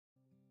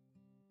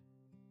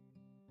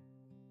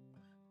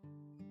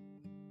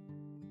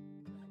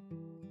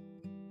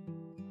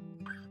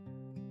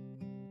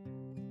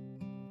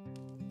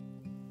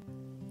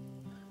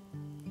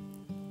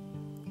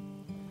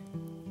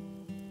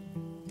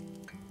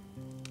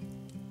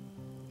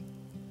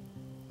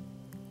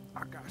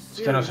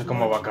Es que no sé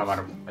cómo va a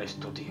acabar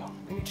esto, tío.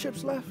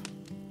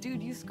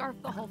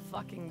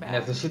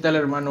 Necesita el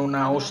hermano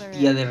una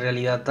hostia de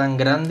realidad tan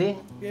grande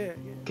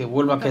que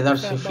vuelva a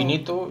quedarse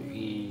finito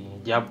y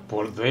ya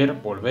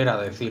volver a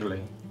decirle.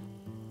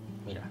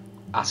 Mira,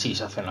 así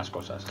se hacen las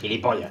cosas,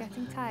 gilipollas.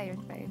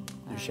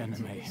 Du känner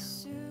mig.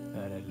 Det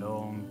här är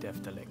långt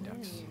efter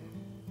läggdags.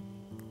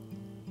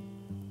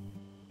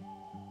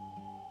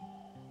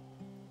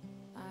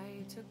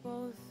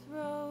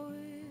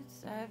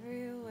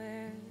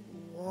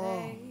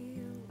 Whoa.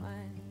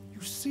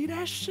 You see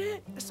that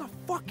shit? It's a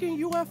fucking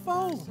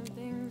UFO.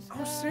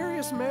 I'm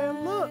serious,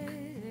 man. Look.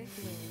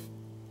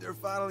 They're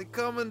finally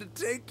coming to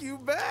take you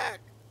back.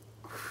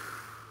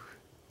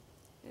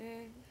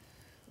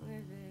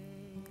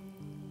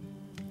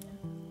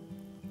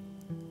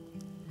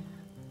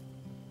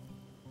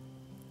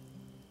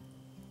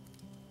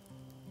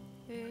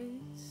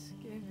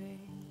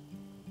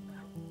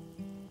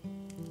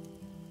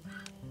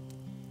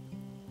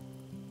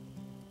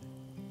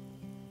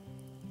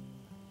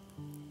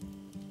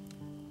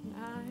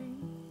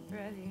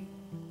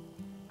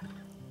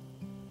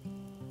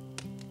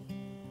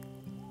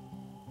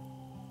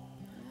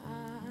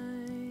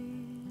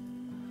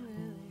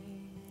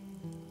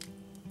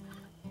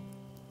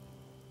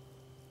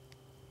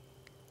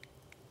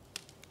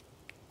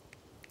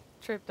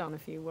 Tripped on a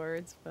few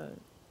words, but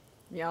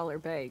y'all are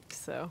baked,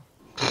 so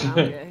I'm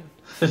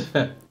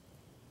good.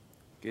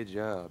 Good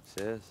job,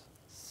 sis.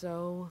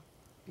 So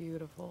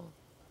beautiful.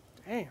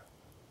 Damn.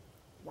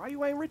 Why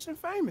you ain't rich and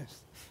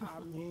famous? I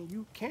mean,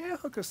 you can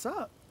hook us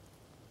up.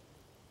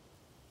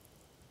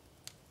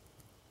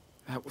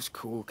 That was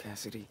cool,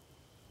 Cassidy.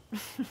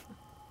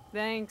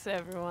 Thanks,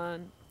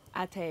 everyone.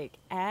 I take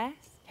ass,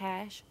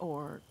 cash,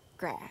 or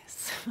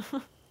grass.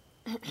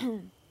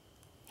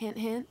 Hint,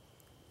 hint.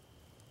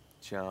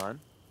 John,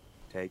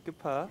 take a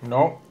puff.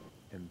 No,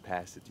 And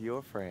pass it to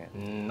your friend.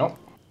 no.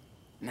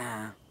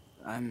 Nah,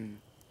 I'm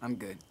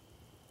good.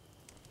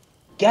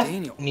 ¿Qué haces?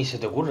 Daniel. Ni se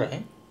te ocurra,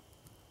 ¿eh?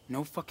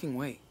 No fucking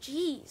way.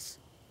 Jeez.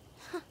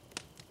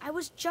 I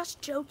was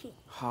just joking.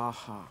 Ha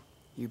ha.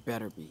 You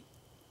better be.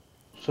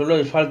 Solo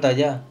le falta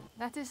ya.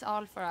 That is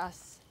all for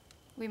us.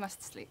 We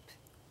must sleep.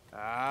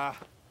 Ah,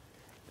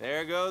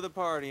 there go the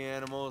party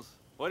animals.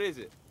 What is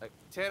it, like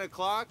 10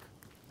 o'clock?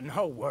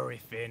 No worry,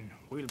 Finn.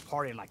 We'll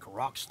party like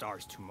rock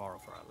stars tomorrow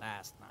for our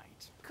last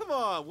night. Come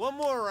on, one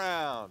more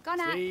round. Good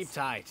night. Sleep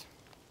tight.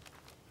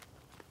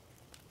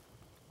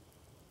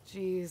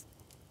 Jeez,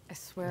 I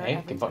swear Hey,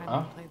 every ¿qué time pa-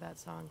 I play that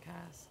song,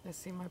 Cass, I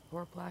see my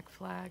poor black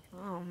flag.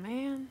 Oh,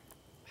 man.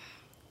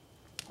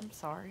 I'm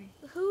sorry.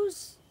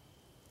 Who's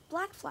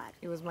Black Flag?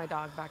 He was my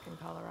dog back in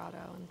Colorado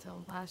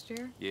until last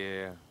year.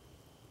 Yeah,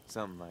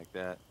 something like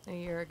that. A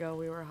year ago,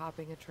 we were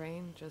hopping a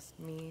train, just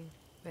me,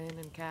 Finn,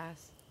 and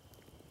Cass.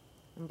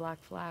 And Black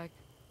Flag.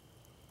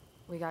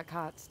 We got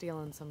caught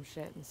stealing some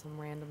shit in some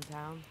random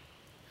town.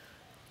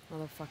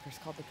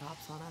 Motherfuckers called the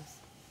cops on us.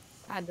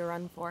 Had to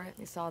run for it.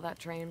 We saw that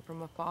train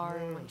from afar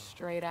and went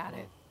straight at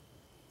it.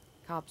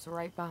 Cops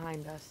right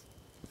behind us.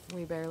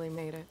 We barely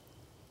made it.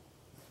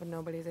 But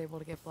nobody's able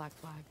to get Black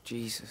Flag.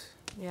 Jesus.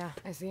 Yeah,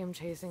 I see him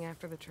chasing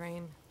after the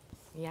train,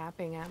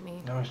 yapping at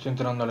me. No me estoy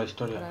enterando la But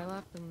historia. I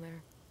left him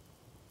there.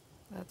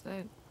 That's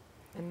it.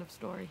 End of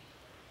story.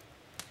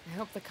 I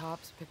hope the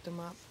cops picked him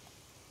up.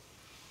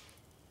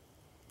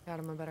 Got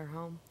him a better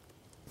home.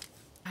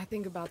 I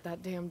think about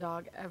that damn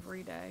dog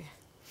every day.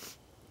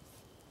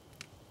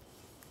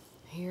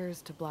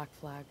 Here's to Black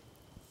Flag.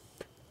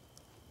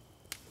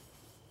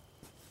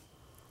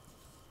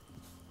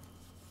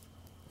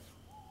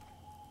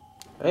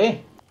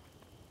 ¡Eh!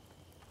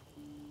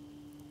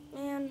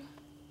 Man,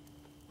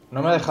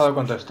 No me ha dejado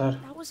contestar.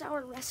 that was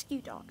our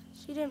rescue dog.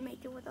 She didn't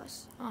make it with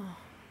us. Oh,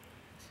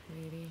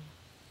 sweetie.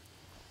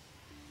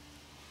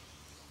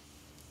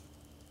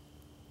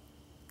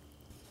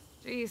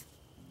 Jeez.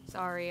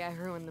 Sorry, I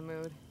ruined the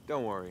mood.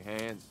 Don't worry,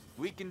 Hans.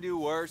 We can do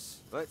worse.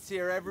 Let's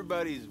hear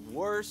everybody's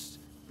worst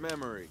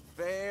memory.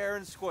 Fair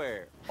and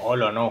square.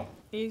 Hola, no.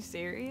 Are you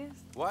serious?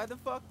 Why the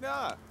fuck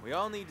not? We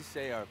all need to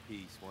say our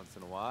piece once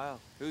in a while.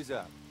 Who's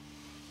up?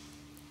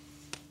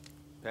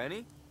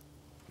 Penny?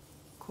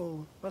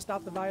 Cool. Bust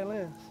out the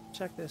violins.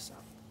 Check this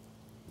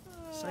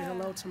out. Say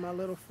hello to my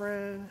little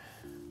friend,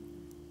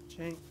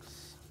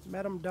 Jinx.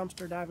 Met him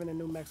dumpster diving in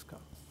New Mexico.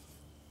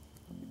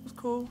 It was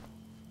cool.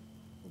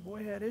 The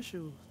boy had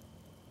issues.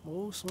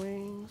 Mood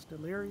swings,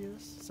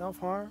 delirious,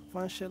 self-harm,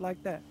 fun shit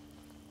like that.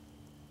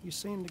 He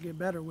seemed to get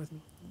better with me.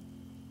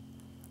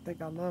 I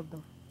think I loved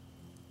him.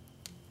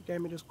 He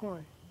gave me this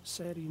coin.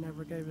 Said he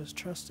never gave his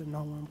trust to no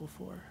one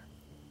before.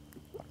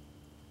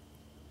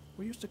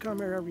 We used to come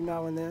here every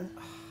now and then,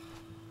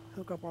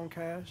 hook up on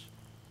cash,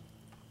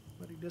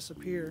 but he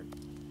disappeared.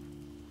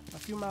 A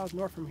few miles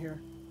north from here,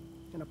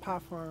 in a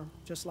pot farm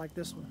just like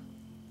this one.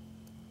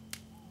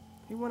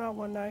 He went out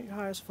one night,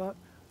 high as fuck,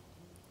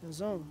 and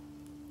zoomed.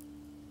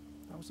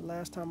 That was the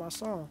last time I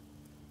saw him.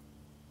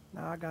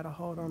 Now I gotta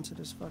hold on to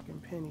this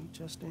fucking penny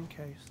just in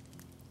case.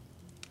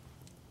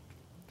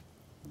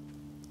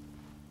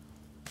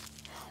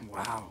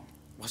 Wow.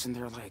 Wasn't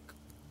there like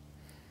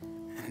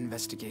An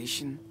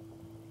investigation?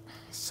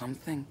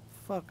 Something?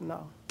 Fuck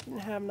no. Didn't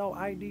have no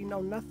ID,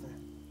 no nothing.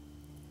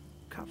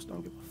 Cops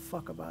don't give a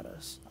fuck about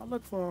us. I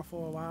looked for him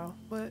for a while,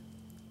 but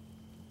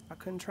I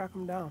couldn't track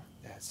him down.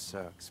 That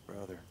sucks,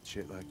 brother.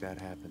 Shit like that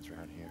happens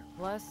around here.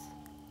 Plus,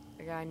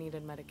 the guy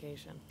needed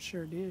medication.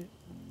 Sure did.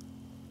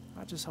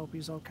 I just hope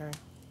he's okay.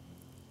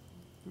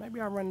 Maybe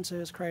I'll run into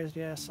his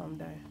crazy ass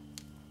someday.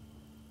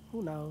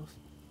 Who knows?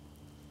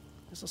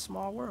 It's a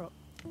small world.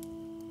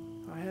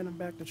 I hand him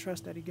back the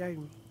trust that he gave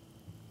me.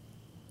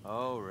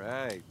 All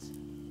right.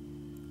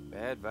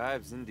 Bad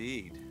vibes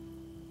indeed.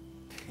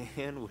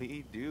 Can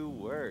we do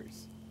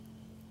worse?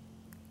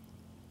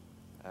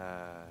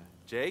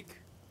 Jake?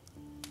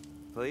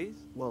 Please?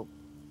 Well,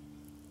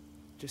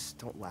 just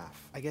don't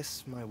laugh. I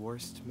guess my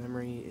worst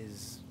memory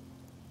is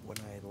when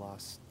I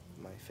lost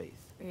my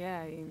faith.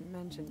 Yeah, you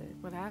mentioned it.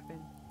 What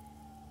happened?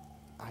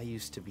 I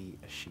used to be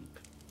a sheep.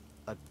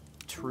 A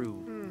true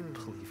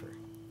believer.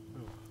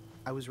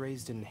 I was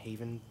raised in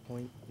Haven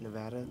Point,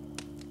 Nevada.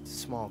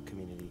 Small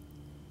community.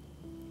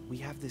 We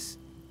have this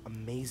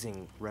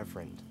amazing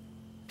reverend.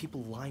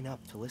 People line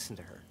up to listen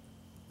to her.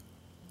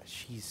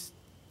 She's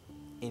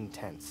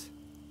intense.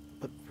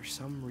 But for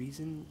some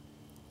reason,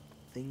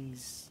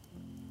 things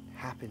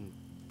happened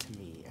to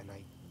me and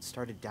I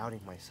started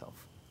doubting myself.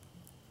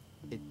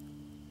 It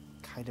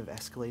kind of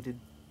escalated.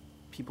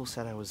 People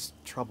said I was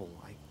trouble.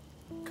 I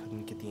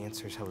couldn't get the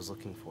answers I was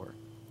looking for.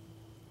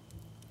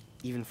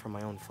 Even from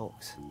my own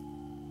folks.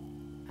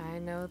 I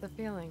know the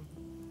feeling.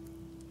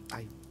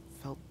 I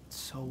felt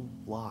so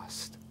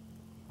lost.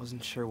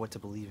 Wasn't sure what to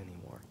believe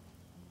anymore.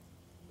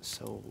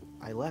 So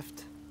I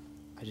left.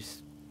 I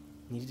just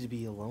needed to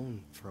be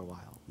alone for a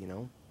while, you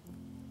know?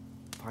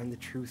 Find the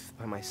truth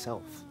by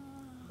myself.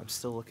 I'm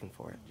still looking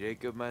for it.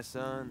 Jacob, my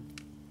son,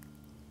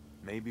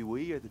 maybe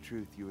we are the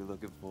truth you were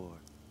looking for.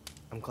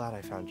 I'm glad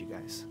I found you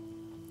guys.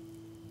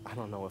 I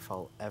don't know if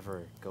I'll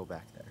ever go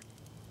back there.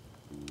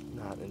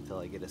 Not until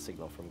I get a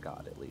signal from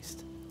God, at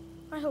least.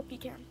 I hope you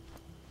can.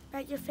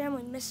 Bet your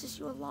family misses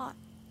you a lot.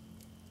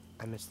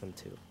 I miss them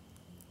too.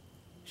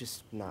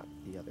 Just not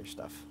the other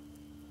stuff.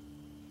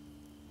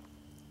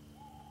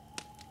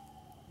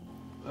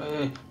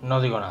 No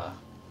digo nada.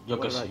 Yo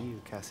What que about sé.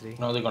 you, Cassidy?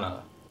 No digo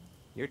nada.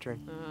 Your turn.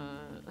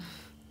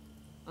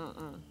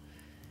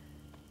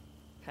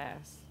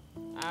 Pass.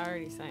 I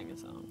already sang a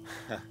song.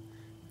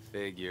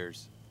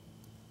 Figures.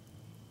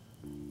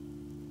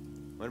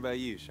 What about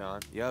you, Sean?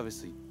 You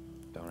obviously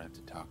don't have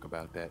to talk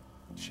about that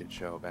shit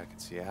show back in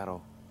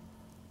Seattle.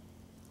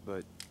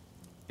 But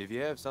if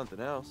you have something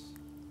else...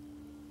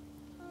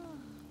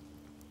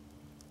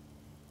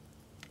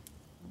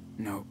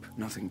 Nope,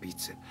 nothing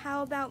beats it.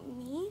 How about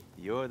me?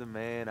 You're the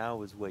man I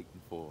was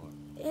waiting for.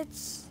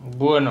 It's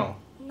Bueno.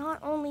 not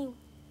only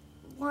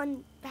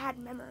one bad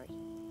memory,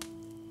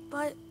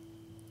 but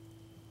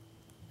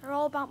they're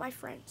all about my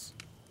friends.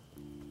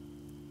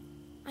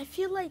 I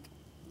feel like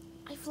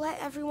I've let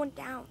everyone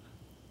down,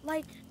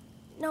 like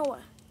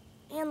Noah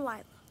and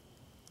Lila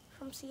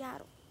from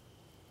Seattle.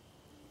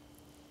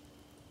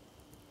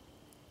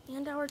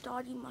 And our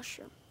doggy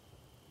Mushroom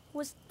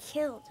was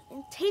killed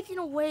and taken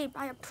away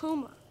by a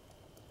puma.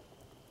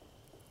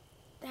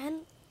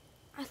 Then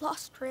I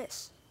lost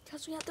Chris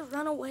because we had to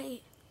run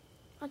away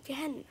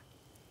again.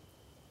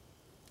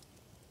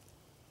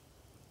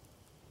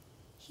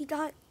 He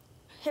got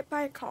hit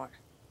by a car.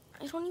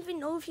 I don't even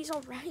know if he's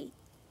all right.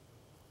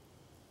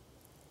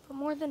 But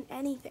more than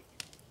anything,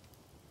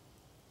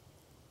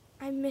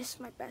 I miss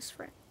my best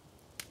friend,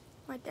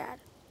 my dad.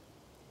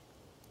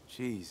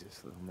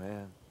 Jesus, little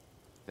man.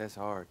 That's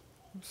hard.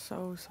 I'm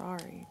so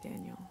sorry,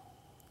 Daniel.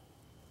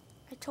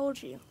 I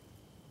told you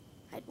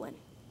I'd win.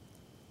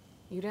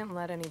 You didn't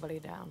let anybody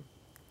down.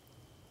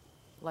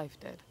 Life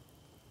did.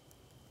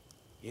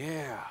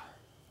 Yeah.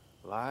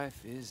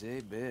 Life is a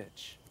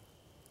bitch.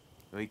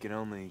 We can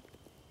only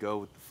go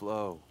with the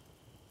flow.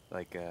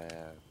 Like a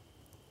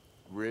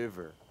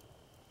river.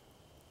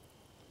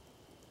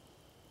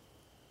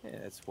 Yeah,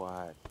 that's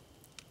why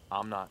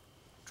I'm not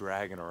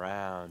dragging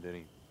around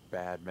any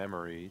bad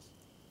memories.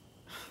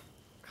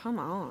 Come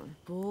on.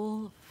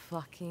 Bull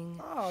fucking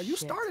Oh, you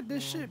started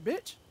this man. shit,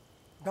 bitch.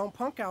 Don't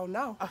punk out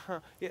now.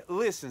 Yeah,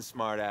 listen,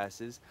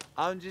 smartasses.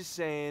 I'm just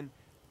saying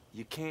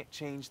you can't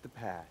change the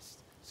past.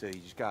 So you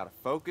just gotta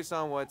focus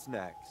on what's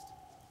next.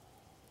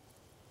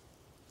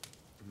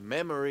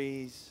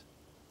 Memories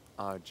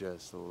are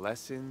just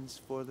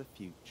lessons for the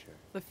future.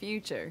 The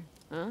future,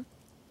 huh?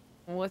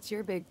 What's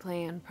your big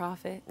plan,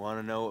 Prophet?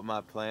 Wanna know what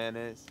my plan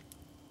is?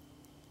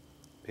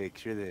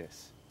 Picture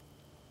this.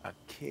 A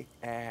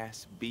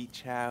kick-ass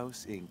beach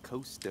house in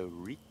Costa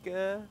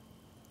Rica.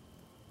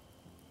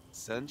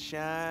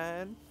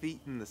 Sunshine, feet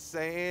in the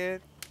sand,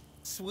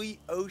 sweet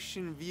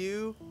ocean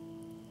view.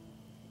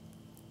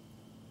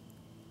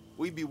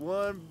 We'd be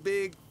one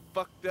big,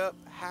 fucked up,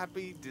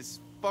 happy,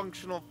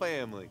 dysfunctional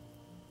family.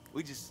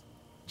 We just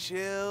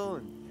chill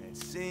and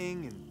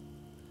sing and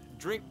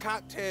drink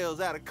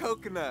cocktails out of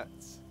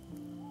coconuts.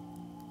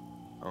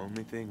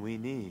 Only thing we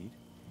need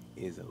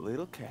is a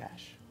little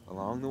cash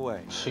along the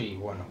way. Sí,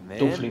 bueno. And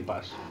Tú then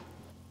flipas.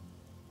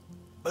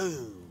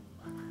 Boom.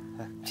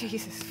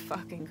 Jesus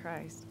fucking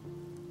Christ.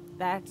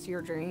 That's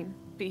your dream?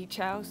 Beach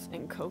house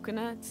and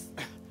coconuts?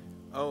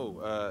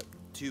 Oh,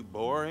 too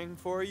boring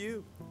for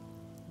you?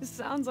 This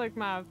sounds like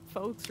my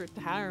folks'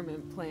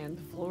 retirement plan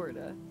to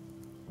Florida.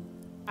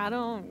 I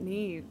don't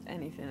need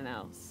anything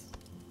else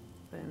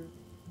than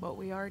what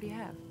we already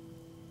have.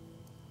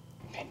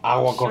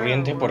 Agua Sure,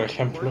 corriente, por we're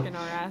ejemplo. working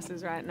our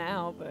asses right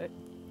now, but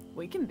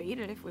we can beat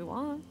it if we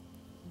want.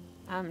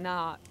 I'm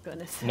not gonna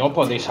No settle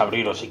podéis down.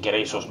 abriros, si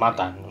queréis os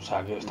matan. O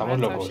sea, que estamos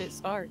That's how locos. shit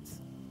starts,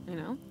 you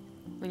know?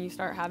 When you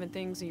start having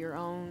things of your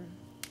own,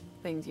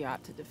 things you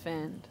have to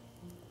defend.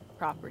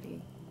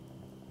 Property,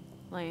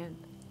 land,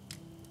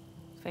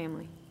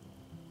 family.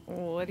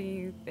 What do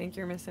you think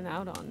you're missing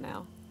out on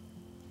now?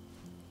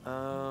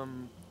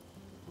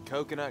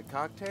 Coconut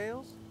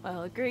cocktails?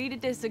 Well, agree to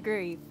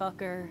disagree,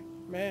 fucker.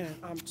 Man,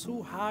 I'm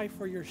too high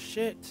for your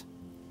shit.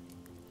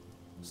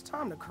 It's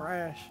time to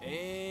crash.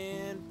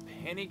 And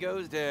penny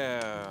goes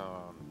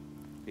down.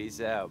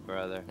 Peace out,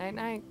 brother. Night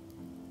night.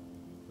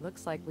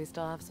 Looks like we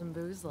still have some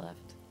booze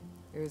left.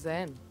 Who's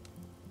in?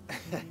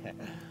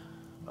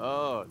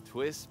 Oh,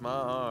 twist my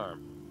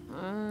arm.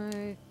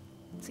 A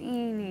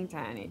teeny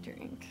tiny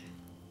drink.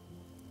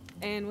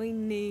 And we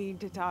need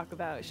to talk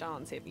about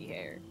Sean's hippie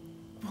hair.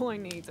 Boy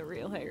needs a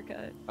real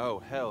haircut. Oh,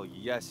 hell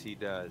yes he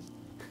does.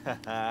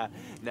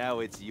 Now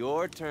it's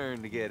your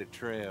turn to get a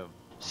trim.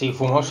 Sí,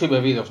 fumados y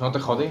bebidos, no te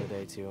jode.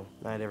 Today too.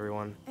 Night,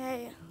 everyone.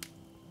 Hey,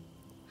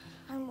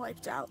 I'm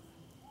wiped out.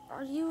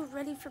 Are you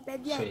ready for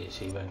bed yet? Sí,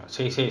 sí, venga.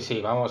 Sí, sí,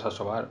 sí, vamos a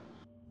sobar.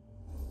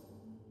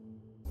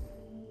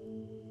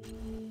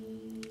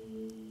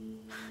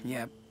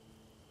 Yep.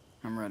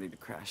 I'm ready to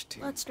crash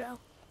too. Let's go.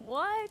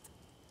 What?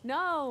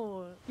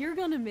 No, you're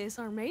gonna miss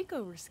our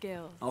makeover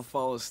skills. I'll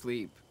fall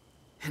asleep,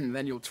 and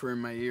then you'll turn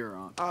my ear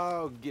on.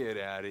 Oh, get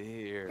out of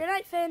here. Good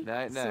night, Finn.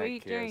 Night, night,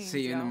 Sweet kiss. dreams.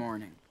 See you in the y'all.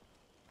 morning.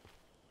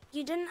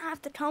 You didn't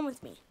have to come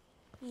with me,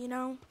 you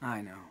know? I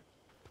know.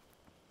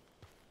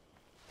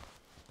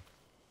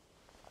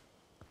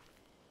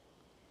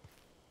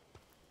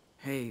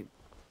 Hey,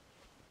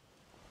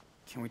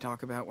 can we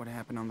talk about what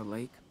happened on the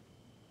lake?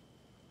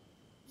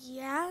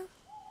 Yeah?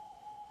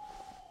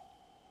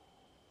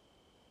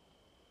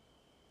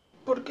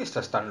 ¿Por qué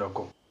estás tan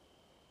loco?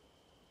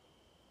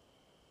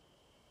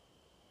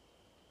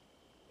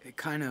 It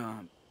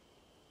kinda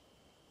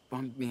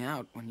bummed me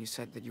out when you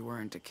said that you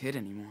weren't a kid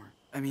anymore.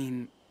 I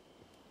mean,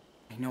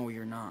 I know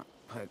you're not,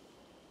 but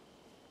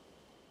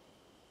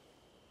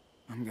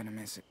I'm gonna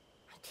miss it.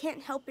 I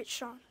can't help it,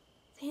 Sean.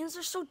 Things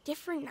are so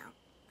different now.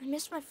 I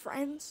miss my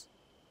friends,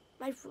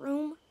 my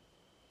room,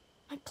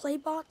 my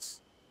playbots,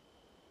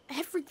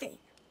 everything.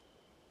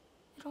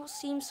 It all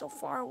seems so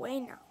far away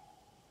now.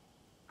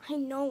 I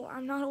know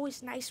I'm not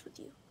always nice with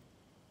you,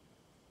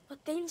 but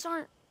things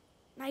aren't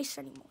nice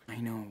anymore. I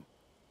know.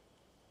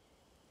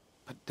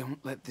 But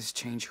don't let this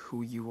change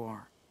who you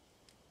are.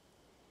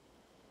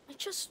 I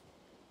just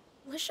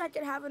wish I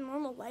could have a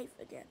normal life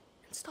again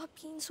and stop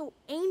being so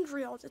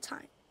angry all the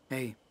time.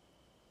 Hey,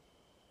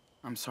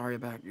 I'm sorry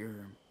about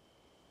your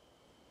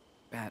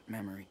bad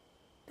memory.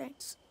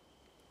 Thanks.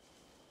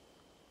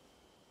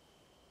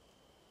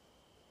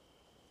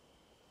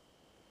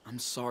 I'm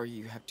sorry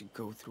you have to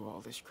go through all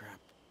this crap.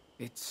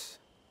 It's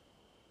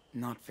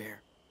not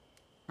fair.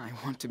 I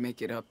want to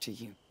make it up to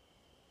you.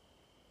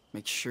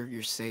 Make sure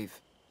you're safe.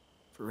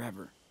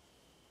 Forever.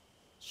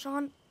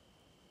 Sean,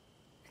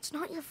 it's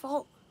not your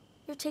fault.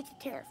 You're taking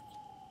care of me.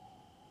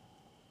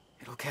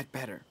 It'll get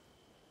better.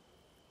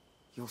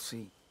 You'll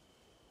see.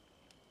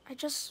 I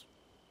just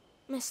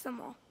miss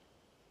them all.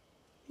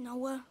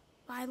 Noah,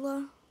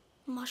 Lila,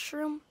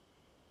 Mushroom,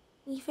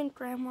 even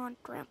Grandma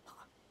and Grandpa.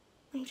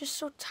 I'm just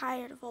so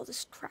tired of all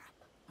this crap.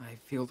 I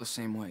feel the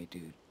same way,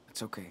 dude.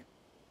 It's okay.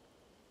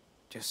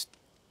 Just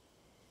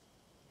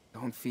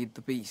don't feed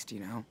the beast, you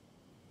know?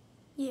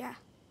 Yeah.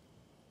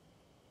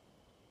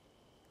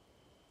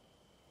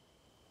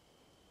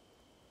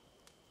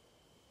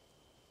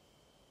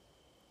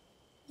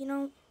 You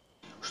know,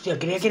 Hostia,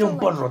 creía que era un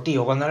porro,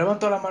 tío. Cuando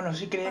levanto la mano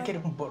así creía que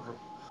era un porro.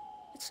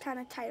 it's kind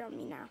of tight on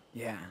me now.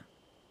 Yeah.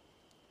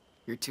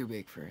 You're too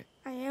big for it.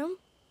 I am?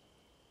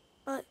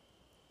 But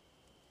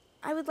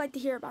I would like to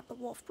hear about the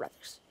Wolf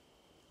brothers,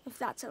 if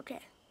that's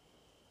okay.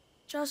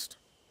 Just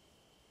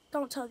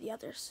don't tell the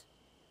others,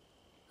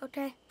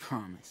 okay?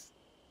 Promise.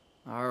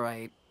 All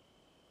right.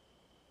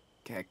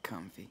 Get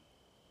comfy.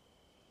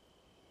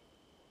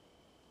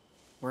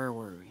 Where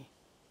were we?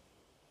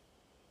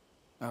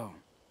 Oh,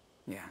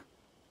 yeah.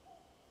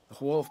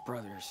 The Wolf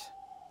brothers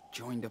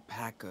joined a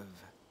pack of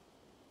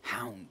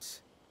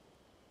hounds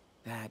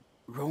that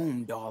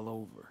roamed all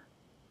over.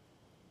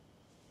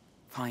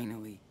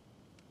 Finally,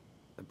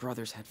 the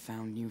brothers had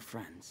found new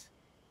friends.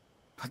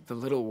 But the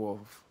little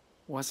wolf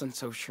wasn't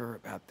so sure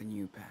about the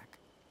new pack.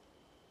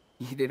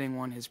 He didn't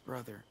want his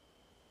brother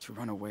to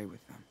run away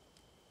with them.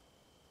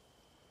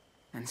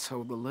 And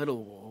so the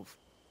little wolf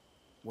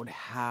would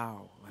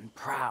howl and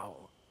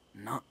prowl,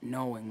 not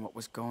knowing what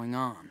was going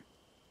on.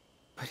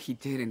 But he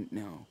didn't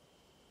know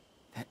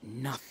that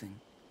nothing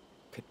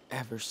could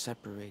ever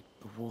separate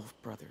the Wolf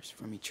brothers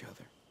from each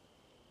other.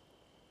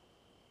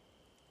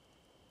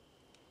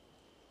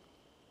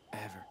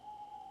 Ever.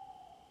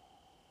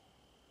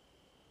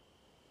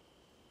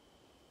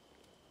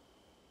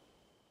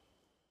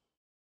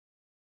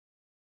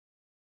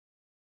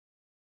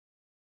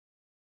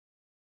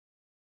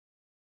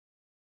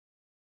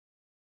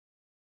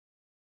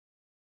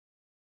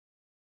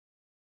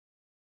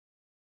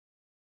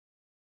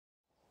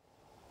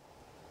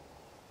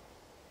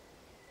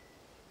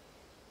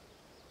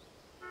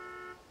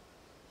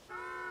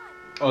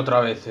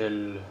 Otra vez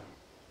el...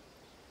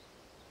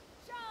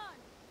 Sean,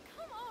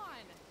 come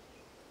on.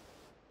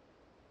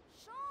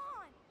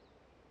 Sean!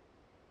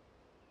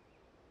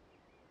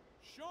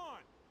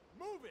 Sean,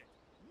 move it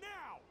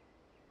now.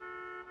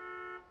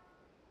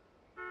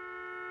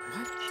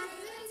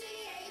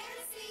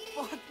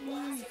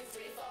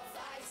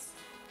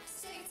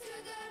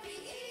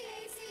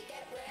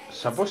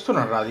 ¿Se ha puesto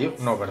una radio?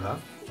 No, ¿verdad?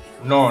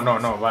 No, no,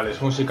 no, vale,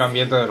 es música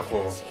ambiente del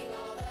juego.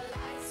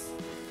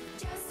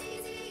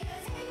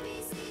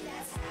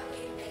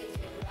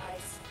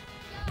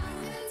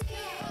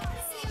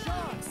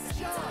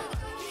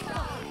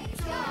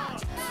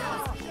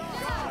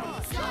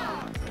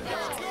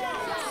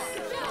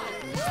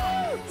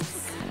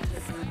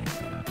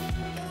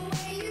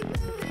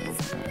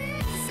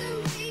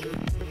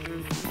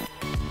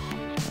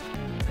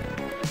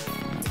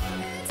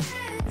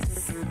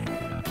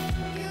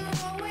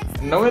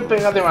 No me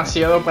pega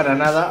demasiado para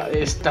nada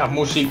esta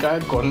música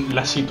con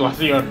la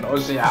situación, o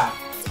sea,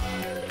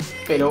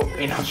 pero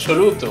en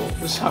absoluto,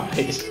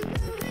 ¿sabes?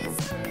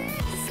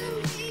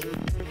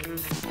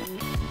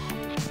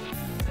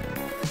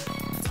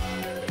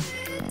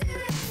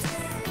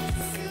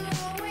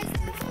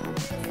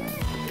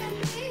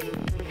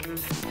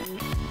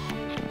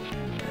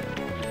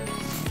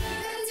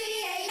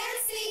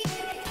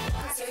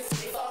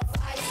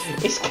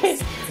 Es que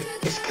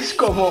es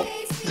como...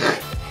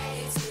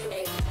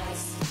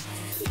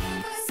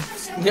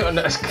 No,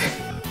 no, es que...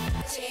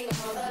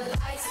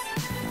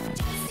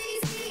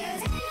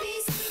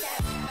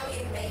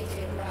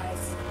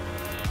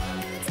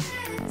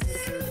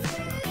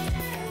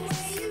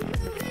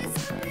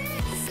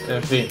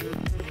 En fin.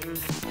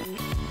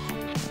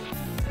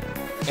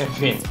 En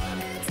fin.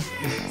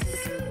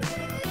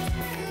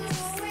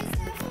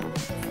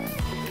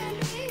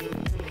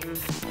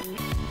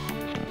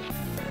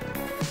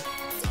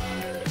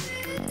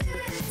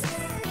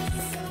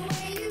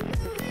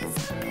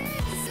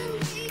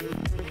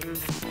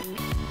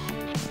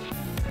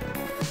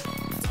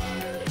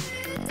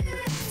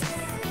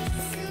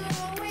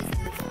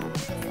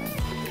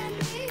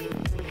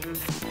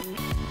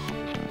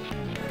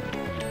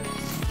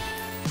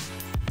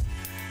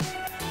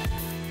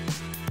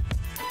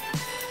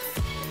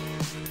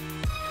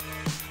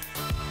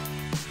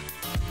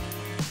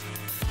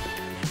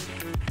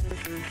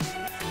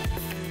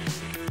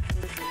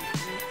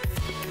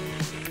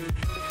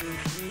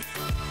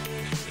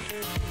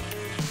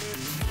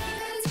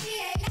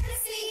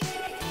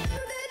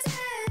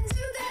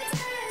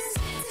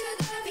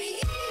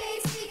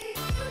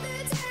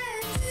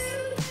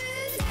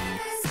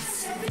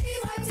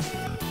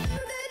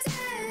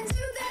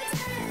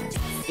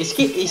 Es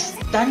que es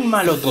tan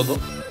malo todo,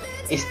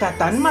 está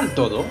tan mal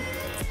todo,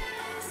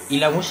 y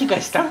la música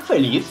es tan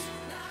feliz,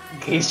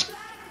 que es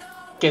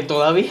que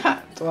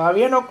todavía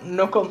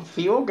no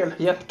concibo que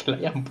la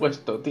hayan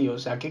puesto, tío. O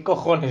sea, ¿qué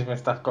cojones me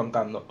estás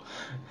contando?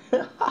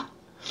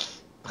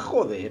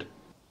 Joder.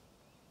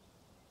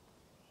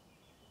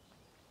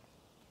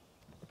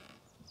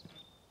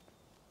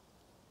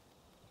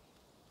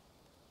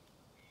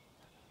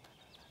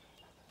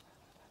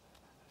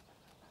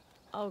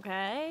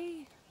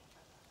 Okay.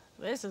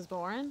 This is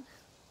boring.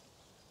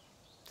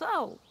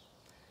 So,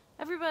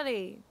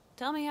 everybody,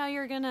 tell me how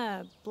you're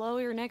gonna blow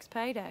your next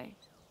payday.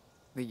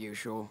 The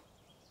usual.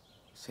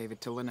 Save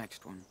it till the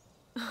next one.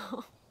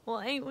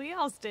 Well, ain't we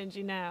all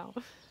stingy now?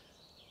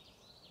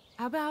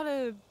 How about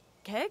a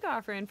keg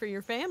offering for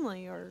your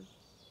family, or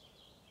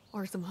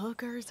some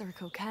hookers or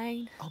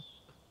cocaine? Oh,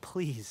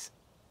 please.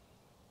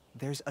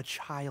 There's a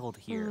child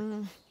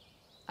here.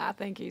 I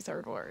think he's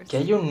heard worse. Que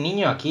hay un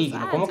niño aquí.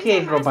 ¿Cómo que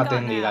hay ropa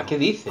tendida? ¿Qué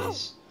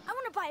dices? I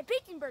want to buy a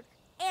bacon burger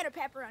and a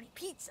pepperoni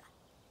pizza.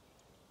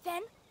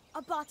 Then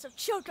a box of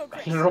Choco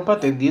Crisps. ¿Hay ropa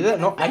tendida?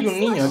 No, hay un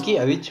niño aquí,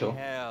 ha dicho.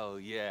 Hell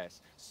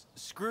yes.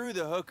 Screw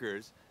the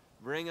hookers.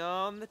 Bring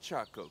on the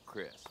Choco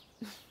Crisp.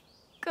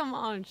 Come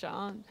on,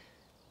 Sean.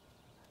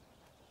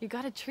 You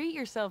gotta treat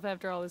yourself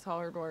after all this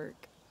hard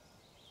work.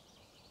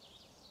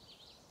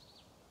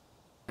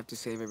 I have to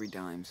save every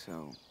dime,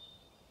 so...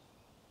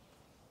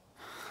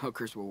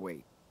 hookers will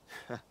wait.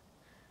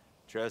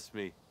 Trust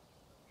me,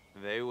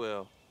 they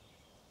will.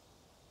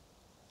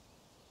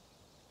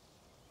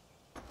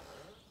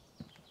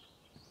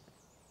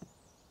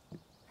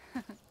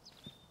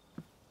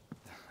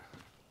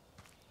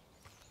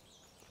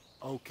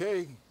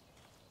 Okay,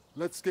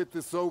 let's get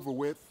this over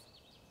with.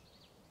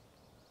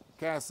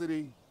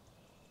 Cassidy,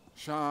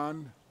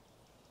 Sean,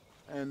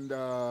 and,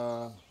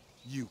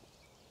 you.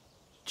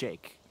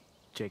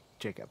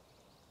 Jacob.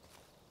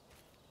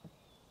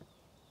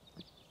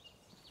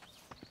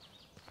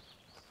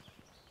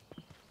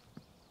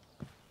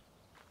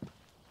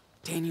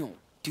 Daniel,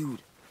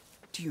 dude,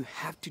 do you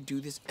have to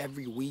do this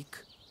every week?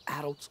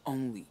 Adults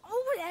only.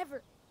 Oh,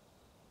 whatever.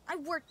 I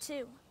work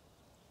too.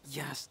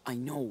 Yes, I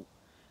know,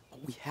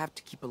 but we have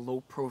to keep a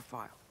low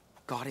profile.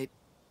 Got it?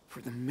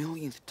 For the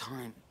millionth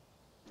time.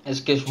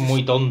 Es que es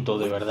muy tonto,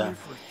 de verdad.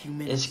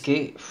 Es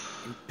que...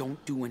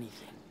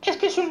 Es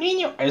que es un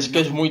niño. Es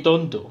que es muy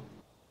tonto.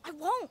 I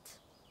won't.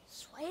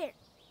 Swear.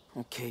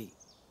 Okay,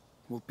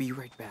 we'll be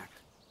right back.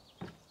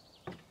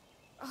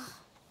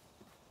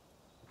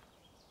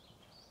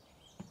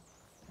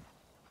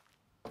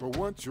 For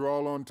once, you're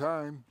all on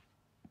time.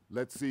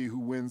 Let's see who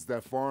wins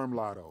that farm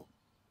lotto.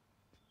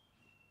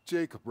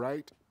 Jacob,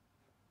 right?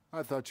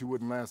 I thought you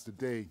wouldn't last a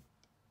day,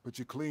 but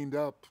you cleaned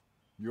up.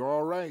 You're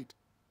all right.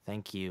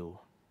 Thank you.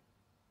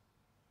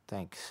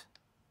 Thanks.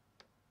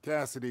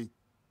 Cassidy,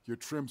 your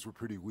trims were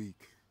pretty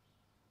weak.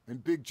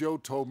 And Big Joe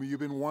told me you've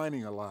been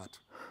whining a lot.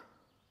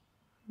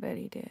 Bet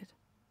he did.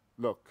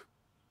 Look,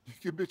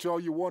 you can bitch all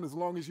you want as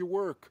long as you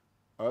work.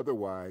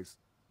 Otherwise,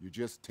 you're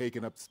just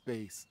taking up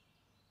space.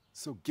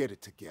 So get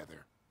it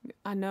together.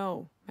 I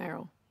know,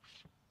 Meryl.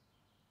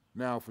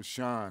 Now for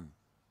Sean.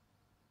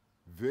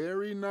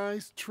 Very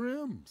nice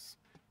trims.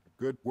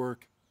 Good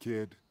work,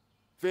 kid.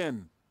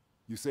 Finn,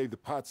 you saved the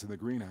pots in the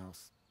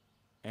greenhouse.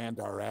 And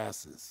our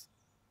asses.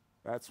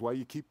 That's why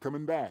you keep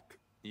coming back.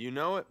 You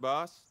know it,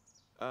 boss.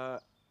 How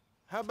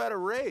about a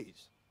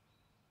raise?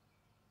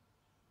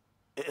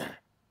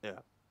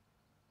 Yeah.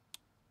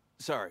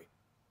 Sorry.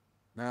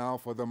 Now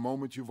for the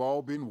moment you've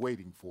all been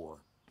waiting for.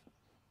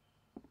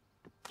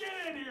 Get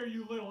in here,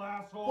 you little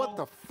asshole! What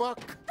the fuck?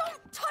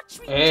 Don't touch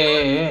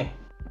me!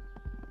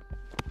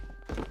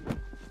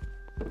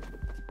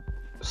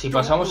 Si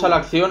pasamos a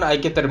la acción hay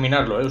que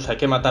terminarlo, O sea, hay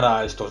que matar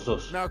a estos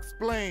dos. Now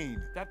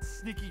explain. That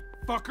sneaky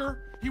fucker,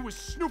 he was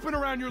snooping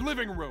around your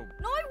living room.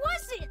 No, I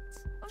wasn't.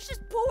 I was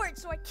just bored,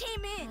 so I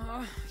came in.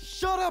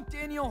 Shut up,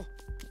 Daniel!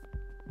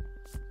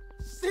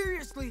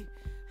 Seriously,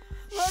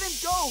 let him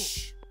go!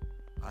 Shh.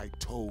 I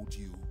told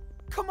you.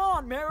 Come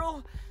on,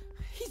 Meryl!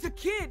 He's a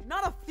kid,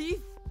 not a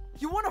thief!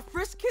 You want to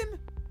frisk him?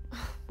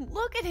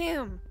 Look at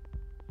him.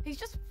 He's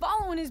just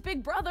following his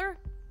big brother.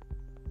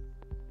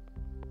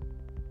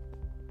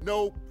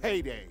 No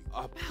payday.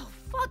 Oh,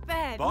 fuck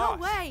that. Boss.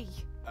 No way.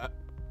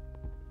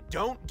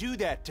 Don't do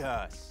that to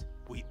us.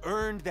 We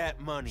earned that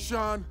money.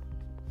 Sean,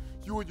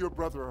 you and your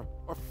brother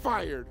are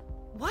fired.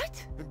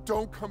 What? And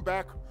don't come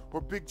back or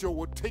Big Joe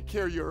will take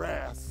care of your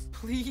ass.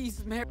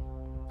 Please,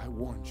 I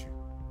warned you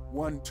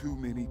one too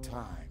many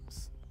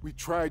times. We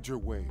tried your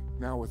way.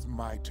 Now it's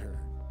my turn.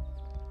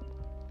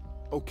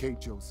 Okay,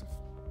 Joseph.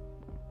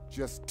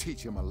 Just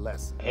teach him a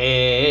lesson.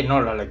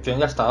 No, la lección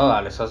ya está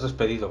dada, les has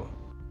despedido.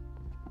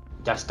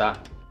 Ya está.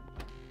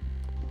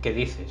 ¿Qué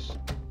dices?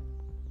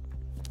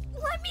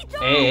 Let me go!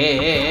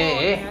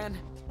 Man.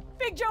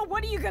 Big Joe,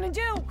 what are you gonna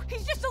do?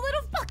 He's just a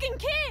little fucking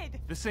kid!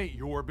 This ain't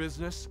your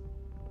business.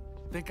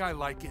 Think I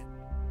like it?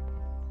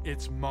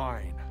 It's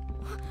mine.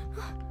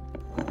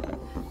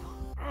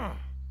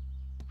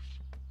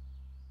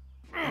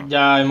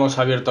 Ya hemos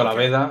abierto la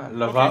veda.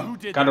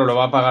 Claro, lo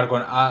va a pagar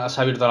con... Has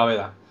abierto la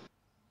veda.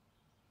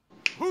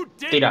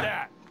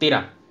 Tira,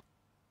 tira.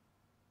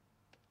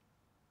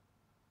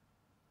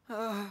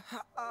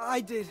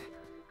 I did.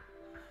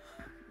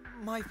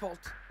 My fault.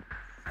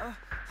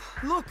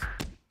 Look!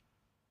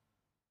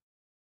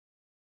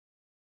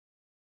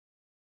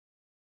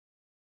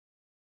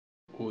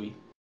 Uy.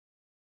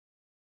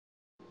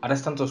 Ahora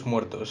están todos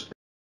muertos.